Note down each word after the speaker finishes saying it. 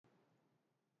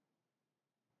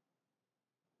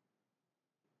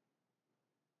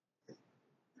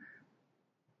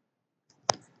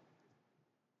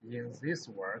In this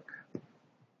work,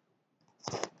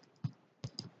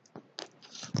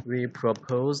 we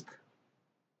propose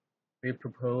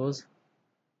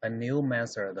a new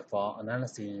method for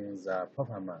analyzing the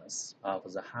performance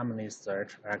of the harmony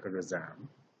search algorithm.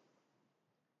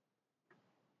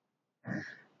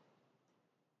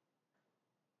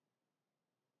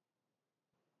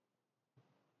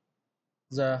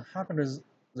 The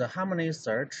harmony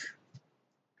search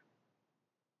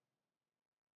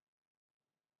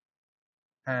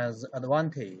has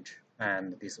advantage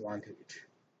and disadvantage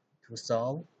to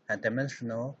solve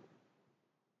high-dimensional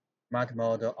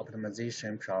multimodal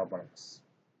optimization problems.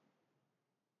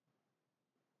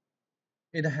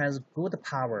 It has good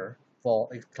power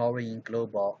for exploring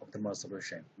global optimal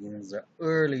solution in the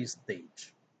early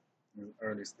stage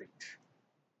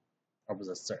of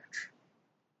the search.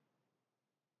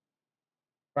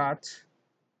 But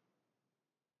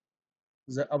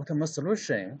the optimal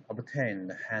solution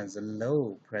obtained has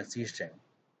low precision.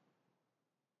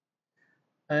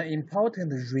 An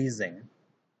important reason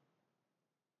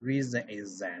is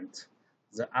that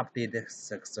the updated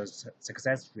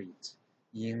success rate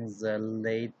in the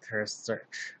later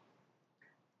search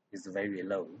is very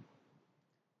low.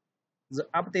 The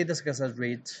updated success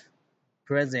rate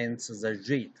presents the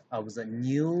rate of the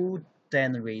new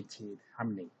generated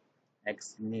harmony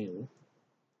x new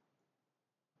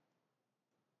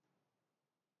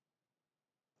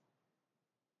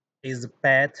is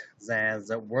better than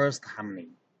the worst harmony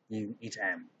in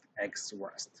HM x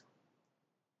worst.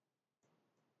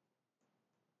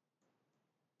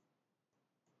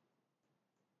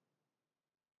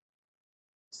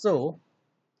 So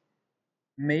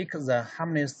make the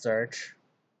harmony search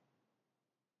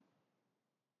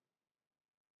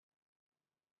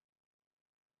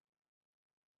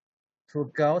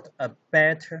to get a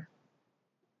better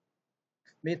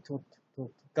to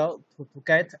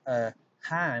get a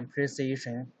high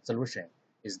precision solution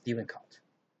is difficult.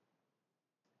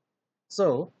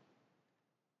 So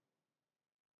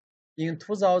in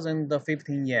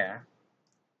 2015 year,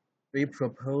 we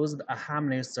proposed a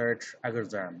harmony search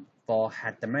algorithm for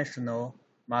high-dimensional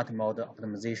multimodal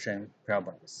optimization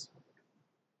problems,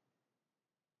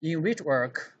 in which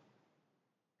work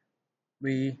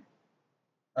we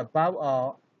above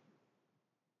all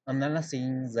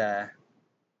analyzing the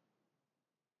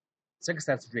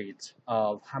success rate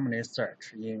of harmony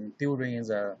search during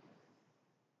the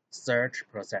search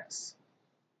process.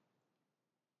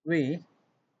 We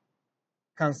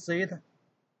consider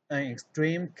an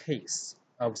extreme case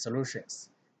of solutions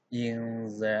in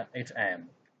the HM,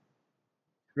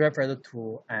 referred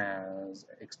to as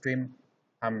extreme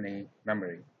harmony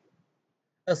memory.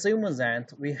 Assume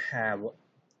that we have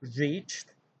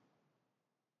reached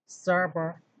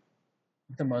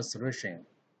suboptimal solution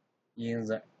in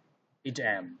the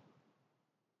HM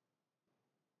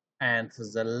at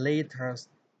the later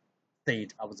stage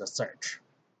of the search.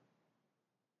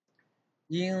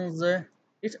 In the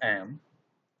HM,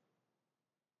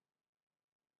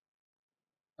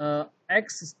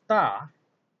 X star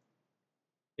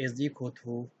is equal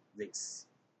to this.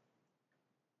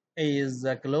 Is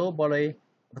the globally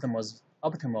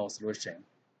optimal solution.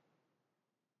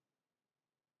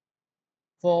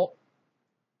 For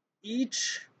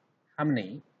each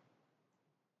harmony,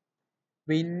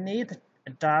 we need to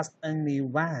adjust only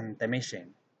one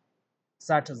dimension,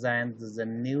 such that the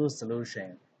new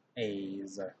solution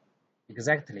is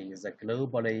exactly the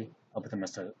globally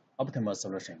optimal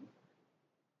solution.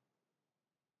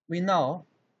 We now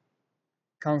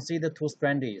consider two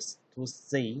strategies to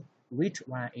see which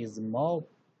one is more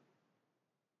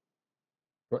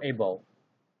able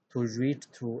to reach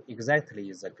to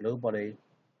exactly the globally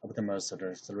optimal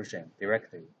solution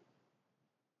directly.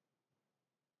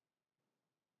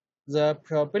 The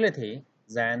probability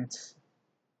that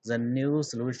the new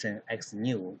solution x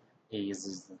new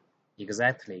is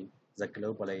exactly the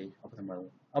globally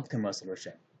optimal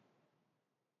solution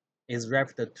is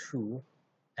referred to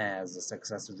as the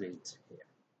success rate here.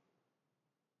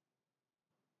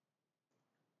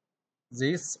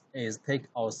 This is take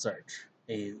one search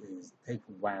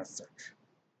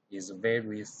is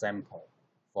very simple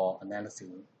for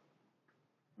analysis.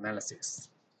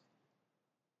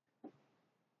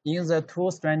 In the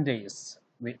two strategies,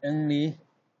 we only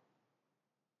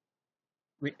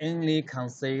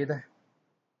consider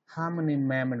harmony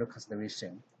memory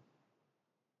consideration.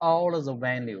 All the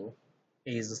value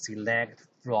is selected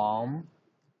from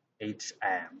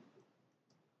HM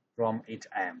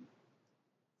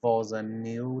for the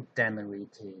new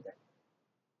generated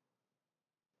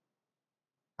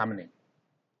harmony.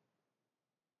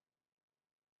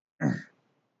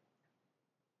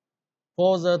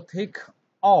 For the take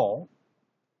all,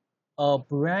 a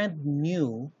brand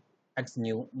new X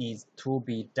new needs to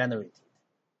be generated.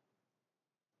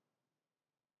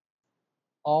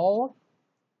 All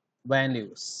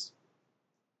values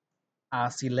are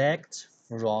selected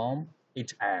from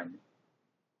each M.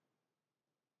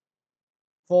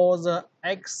 For the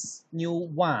X new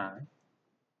one,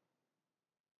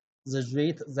 the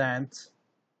rate that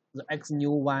the X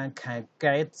new one can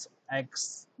get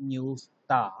X new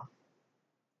star,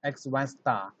 X1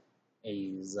 star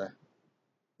is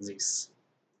this.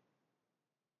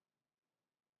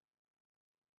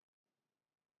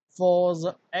 For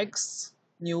the X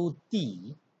new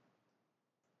D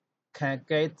can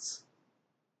get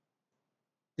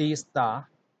D star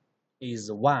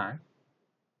is 1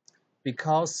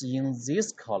 because in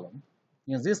this column,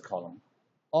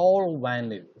 all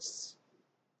values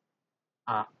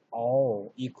are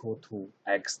all equal to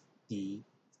xd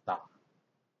star.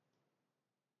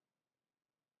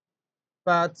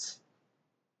 But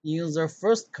in the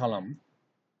first column,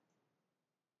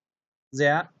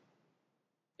 there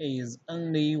is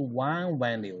only one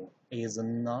value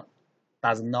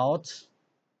does not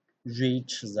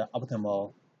reach the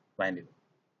optimal value.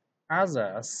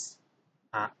 Others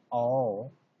are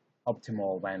all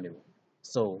optimal value.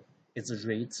 So its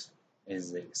rate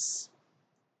is this.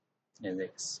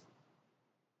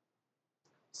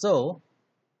 So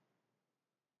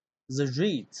the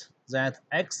rate that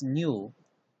X new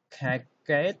can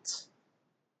get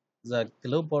the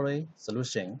global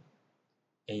solution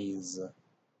is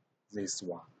this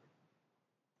one.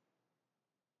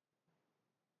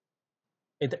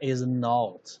 It is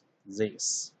not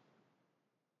this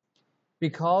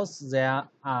because there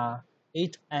are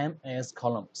HMS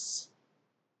columns,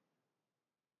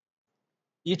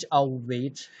 each of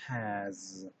which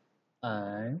has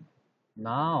a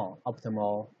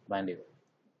non-optimal value.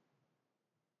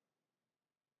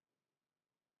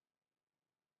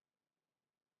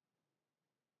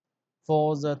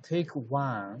 For the take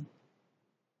one,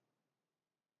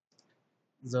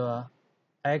 the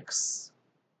X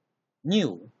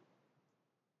new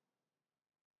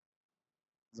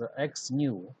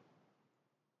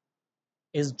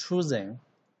is chosen,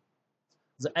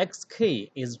 the xk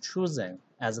is chosen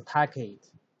as a target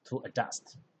to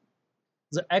adjust.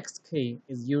 The xk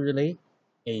is usually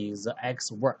the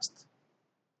x worst.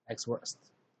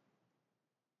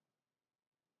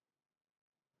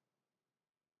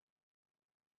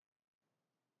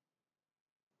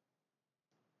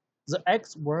 The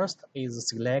x worst is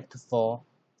select for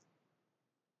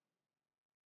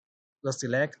the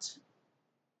select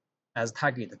as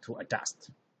target to adjust.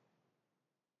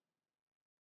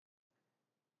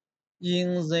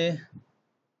 In the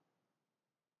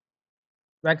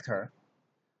vector,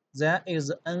 there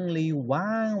is only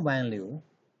one value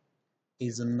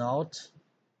is not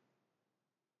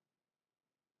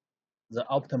the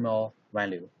optimal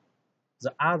value.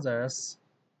 The others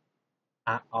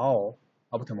are all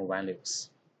optimal values.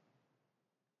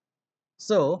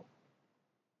 So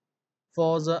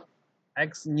for the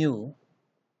x new,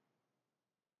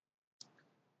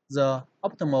 the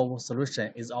optimal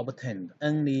solution is obtained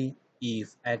only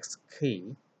if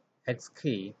xk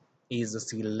is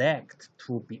selected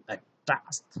to be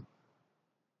adjusted.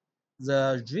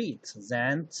 The rate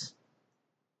that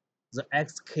the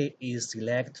xk is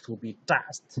selected to be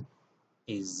adjusted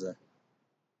is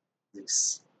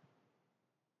this.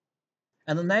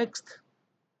 And next,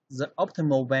 the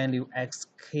optimal value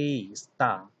xk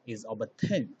star is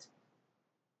obtained.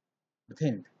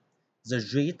 The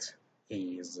rate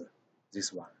is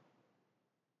this one.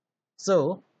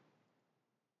 So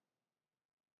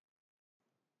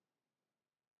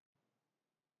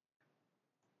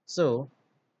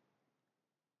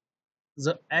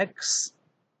the xk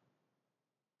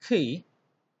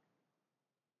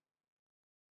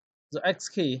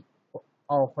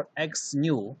or x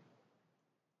new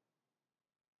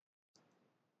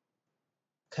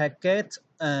can get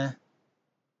the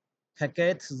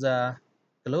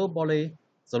globally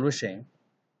solution.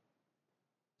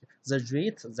 The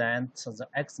rate that the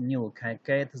x new can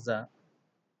get the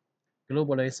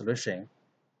globally solution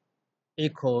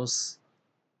equals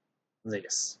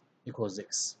this.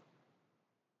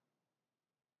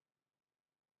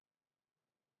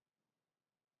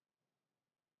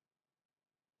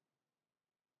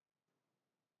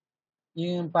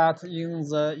 In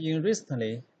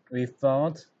recently we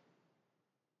found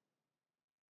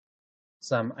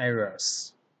some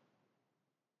errors.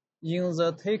 In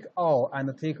the take all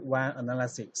and take one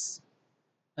analysis,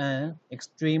 an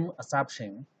extreme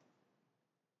assumption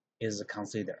is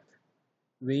considered,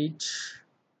 which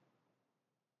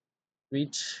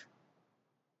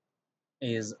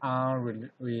is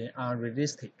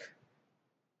unrealistic.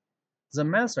 The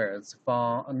methods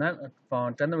for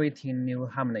generating new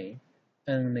harmony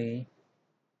only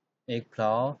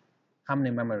explore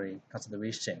harmony memory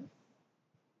consideration.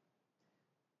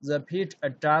 The pitch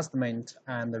adjustment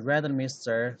and rhythmic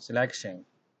selection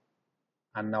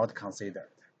are not considered.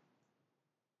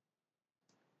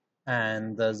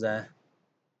 And the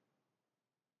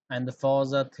and for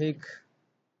the take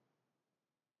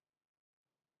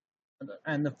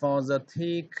and for the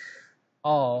take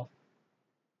all,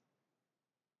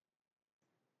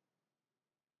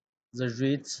 the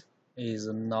rate is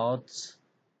not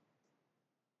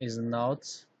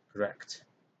correct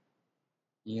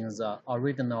in the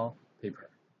original paper.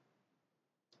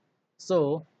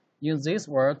 So in this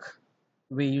work,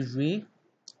 we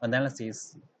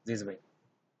re-analysis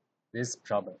this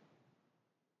problem.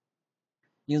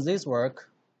 In this work,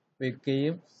 we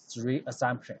give three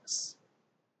assumptions.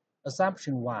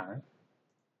 Assumption 1,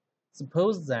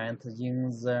 suppose that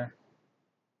in the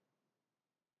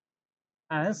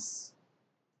nth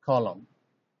column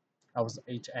of the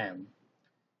HM,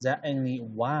 there are only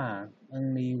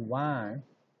one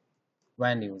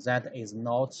value that is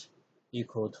not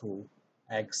equal to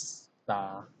x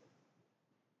star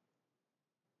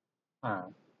r.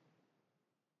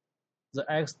 The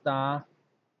x star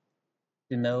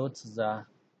denotes the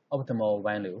optimal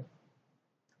value.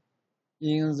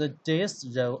 In the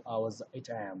jth row of the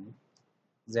HM,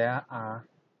 there are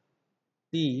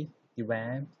d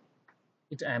defined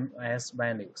HMS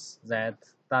values that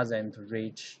doesn't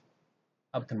reach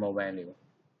optimal value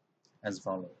as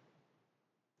follows.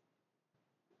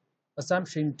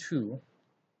 Assumption 2,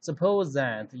 suppose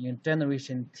that in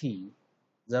generation T,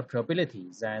 the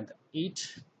probability that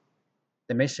each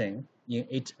dimension in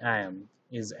HM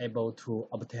is able to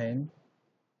obtain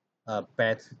a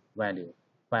bad value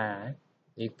by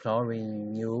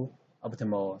exploring new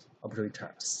optimal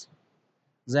operators.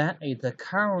 Then it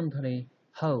currently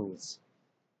holds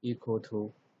equal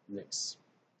to this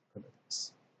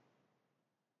properties.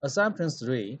 Assumption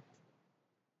 3,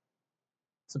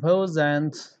 suppose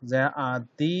that there are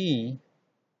D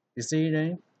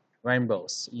decision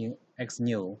rainbows in X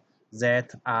new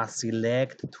that are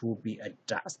selected to be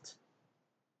adjusted.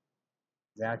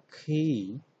 There are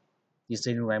key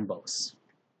decision rainbows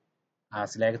are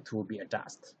selected to be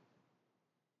adjusted.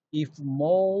 If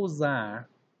more than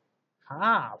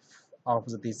half of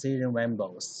the decision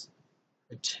rainbows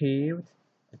achieved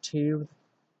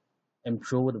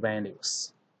improved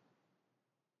values,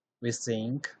 we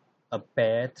think a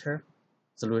better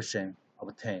solution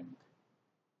obtained.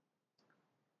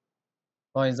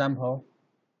 For example,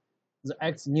 the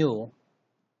x new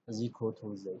is equal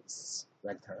to this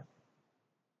vector.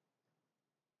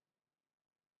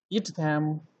 Each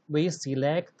time we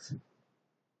select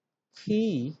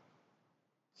key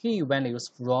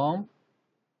values from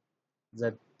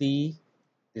the D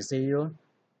decision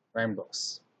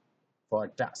rainbows for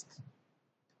adjust.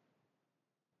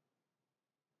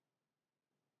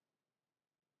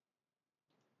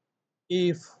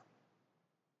 If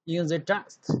in the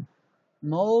adjust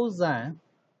more than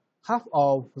half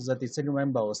of the decision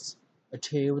rainbows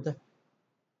achieved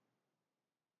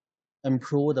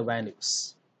improved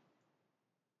values,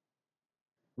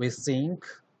 we think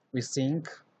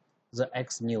the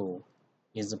x new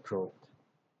is improved.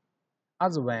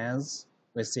 Otherwise,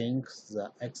 we think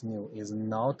the x new is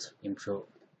not improved.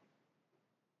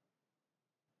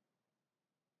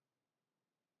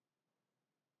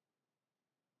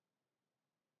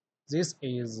 This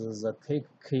is the take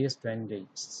key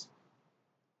strategies.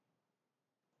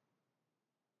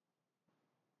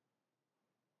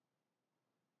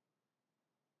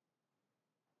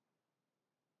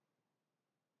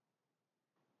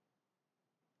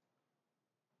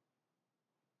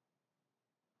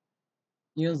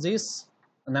 In this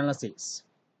analysis,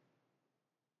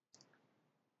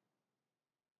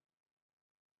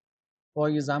 for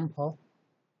example,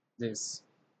 the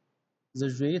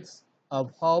rate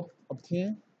of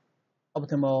obtain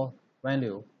optimal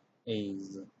value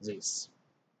is this.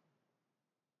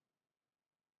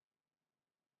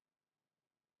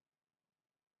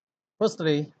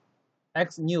 Firstly,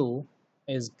 x new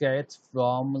is get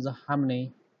from the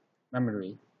harmony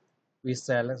memory. We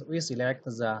select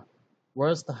the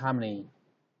worst harmony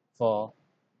for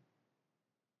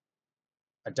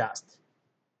adjust.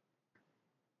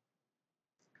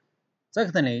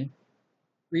 Secondly,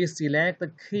 we select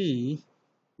the key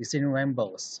decision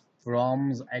rainbows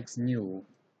from the x new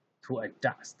to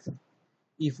adjust.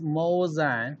 If more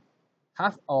than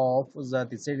half of the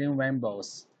decision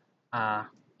rainbows are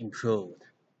improved,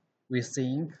 we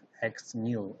think x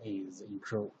new is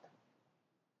improved.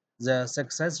 The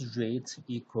success rate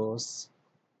equals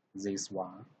this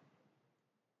one.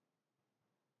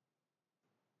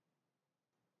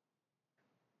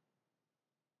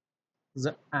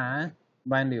 The n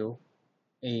value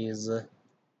is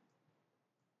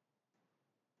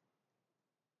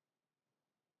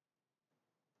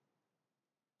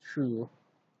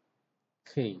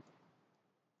 2k.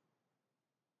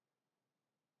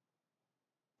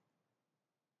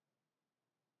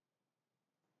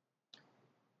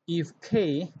 If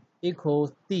k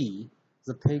equals d,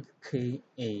 the take k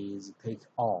is take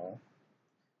all.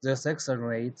 The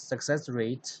success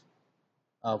rate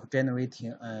of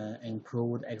generating an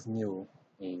improved X new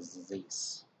is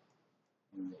this.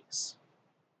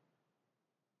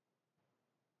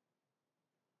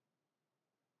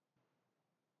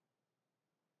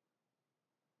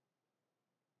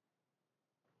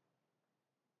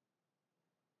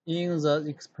 In the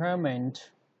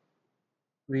experiment,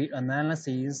 we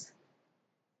analyze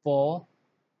for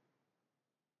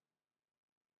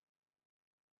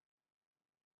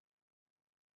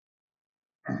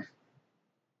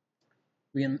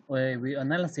we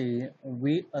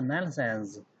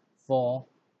analyze for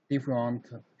different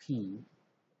p.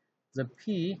 The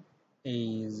p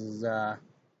is the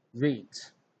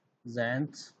rate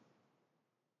that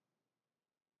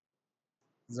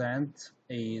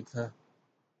it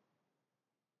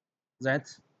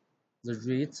that the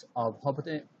rate of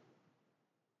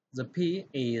the p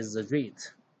is the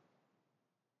rate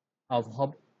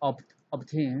of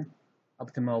obtaining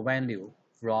optimal value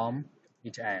from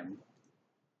each m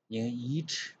in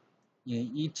each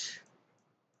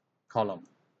column.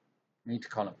 In each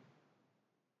column.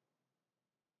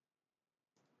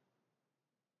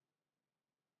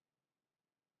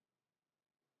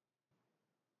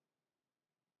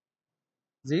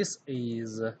 This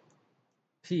is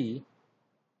p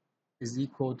is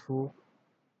equal to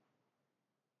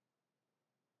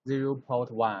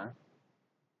 0.1.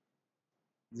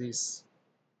 This,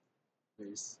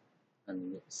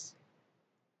 and this.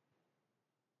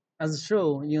 As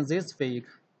shown in this figure,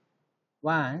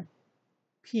 when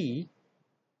p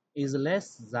is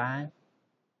less than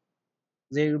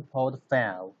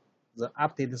 0.5, the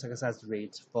updated success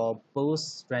rate for both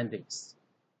strands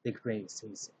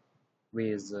decreases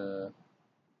with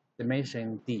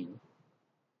dimension d,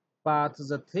 but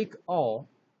the take-all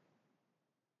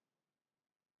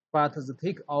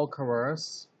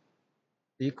curves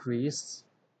decrease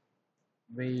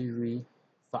very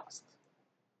fast.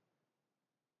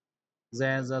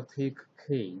 Then the take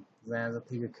k.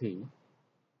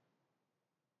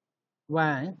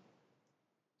 When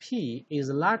p is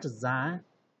larger than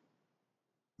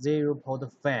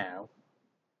 0.5,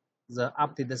 the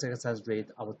updated success rate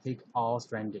of take-all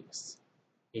strands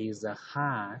is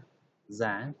higher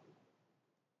than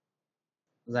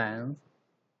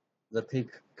the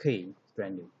take k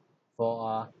strand for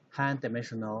a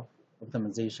high-dimensional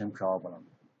optimization problem.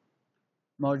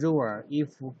 Moreover,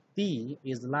 if d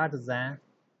is larger than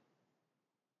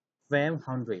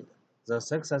 500, the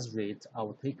success rate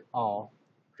of take-all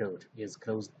approach is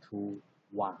close to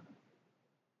 1.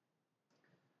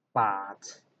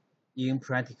 But in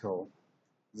practical,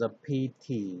 the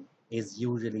pt is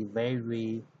usually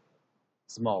very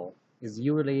small, is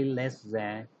usually less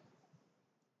than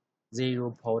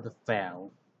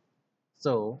 0.5.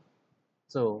 So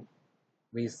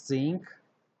we think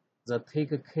the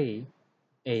take k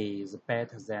is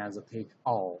better than the take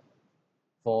all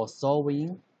for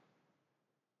solving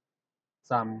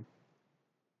some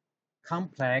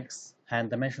complex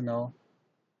high-dimensional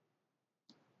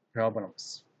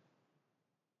problems.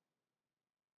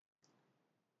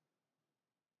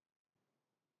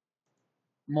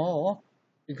 More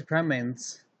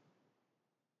experiments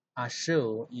are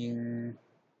shown in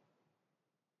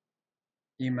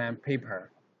my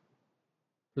paper.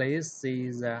 Please see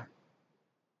the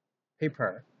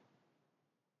paper.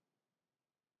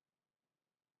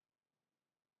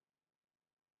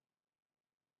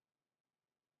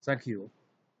 Thank you.